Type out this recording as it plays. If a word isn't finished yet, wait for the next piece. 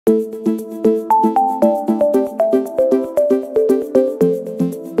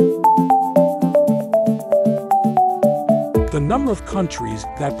number of countries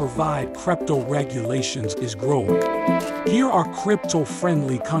that provide crypto regulations is growing. Here are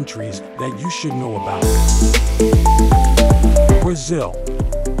crypto-friendly countries that you should know about. Brazil.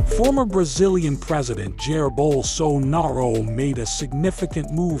 Former Brazilian President Jair Bolsonaro made a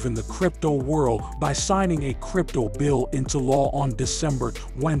significant move in the crypto world by signing a crypto bill into law on December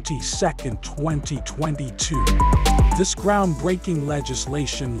 22, 2022. This groundbreaking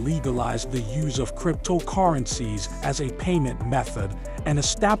legislation legalized the use of cryptocurrencies as a payment method and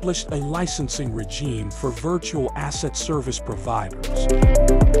established a licensing regime for virtual asset service providers.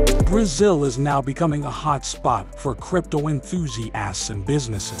 Brazil is now becoming a hot spot for crypto enthusiasts and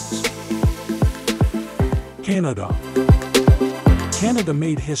businesses. Canada. Canada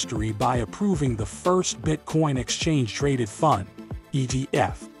made history by approving the first Bitcoin exchange-traded fund,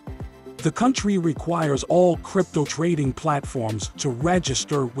 ETF. The country requires all crypto trading platforms to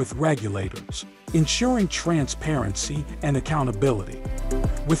register with regulators, ensuring transparency and accountability.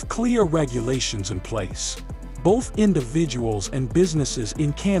 With clear regulations in place, both individuals and businesses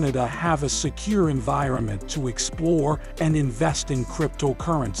in Canada have a secure environment to explore and invest in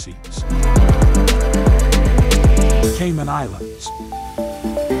cryptocurrencies. Cayman Islands.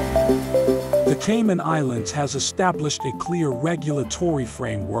 The Cayman Islands has established a clear regulatory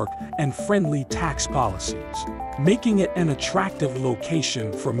framework and friendly tax policies, making it an attractive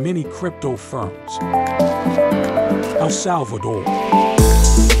location for many crypto firms. El Salvador.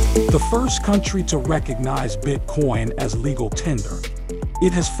 The first country to recognize Bitcoin as legal tender.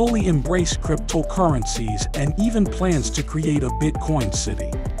 It has fully embraced cryptocurrencies and even plans to create a Bitcoin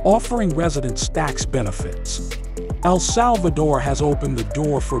city, offering residents tax benefits. El Salvador has opened the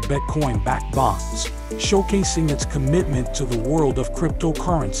door for Bitcoin-backed bonds, showcasing its commitment to the world of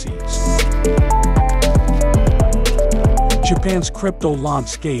cryptocurrencies. Japan's crypto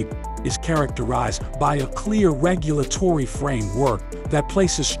landscape is characterized by a clear regulatory framework that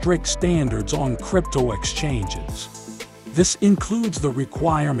places strict standards on crypto exchanges. This includes the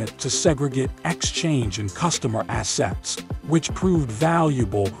requirement to segregate exchange and customer assets, which proved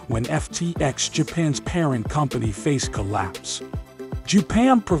valuable when FTX, Japan's parent company, faced collapse.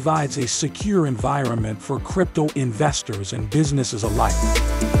 Japan provides a secure environment for crypto investors and businesses alike.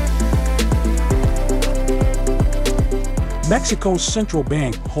 Mexico's central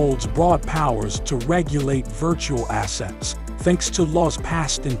bank holds broad powers to regulate virtual assets, thanks to laws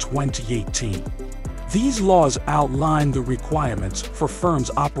passed in 2018. These laws outline the requirements for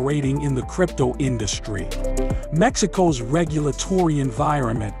firms operating in the crypto industry. Mexico's regulatory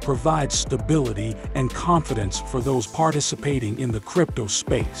environment provides stability and confidence for those participating in the crypto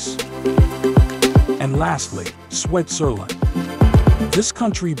space. And lastly, Switzerland. This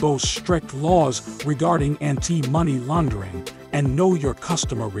country boasts strict laws regarding anti-money laundering and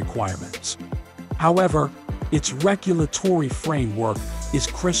know-your-customer requirements. However, its regulatory framework is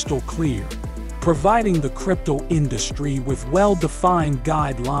crystal clear, providing the crypto industry with well-defined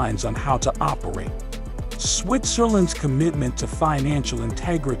guidelines on how to operate. Switzerland's commitment to financial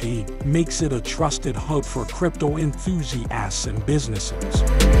integrity makes it a trusted hub for crypto enthusiasts and businesses.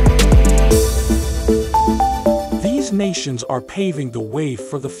 These nations are paving the way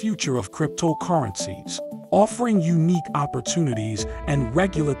for the future of cryptocurrencies, offering unique opportunities and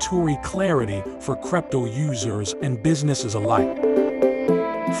regulatory clarity for crypto users and businesses alike.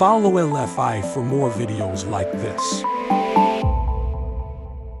 Follow LFI for more videos like this.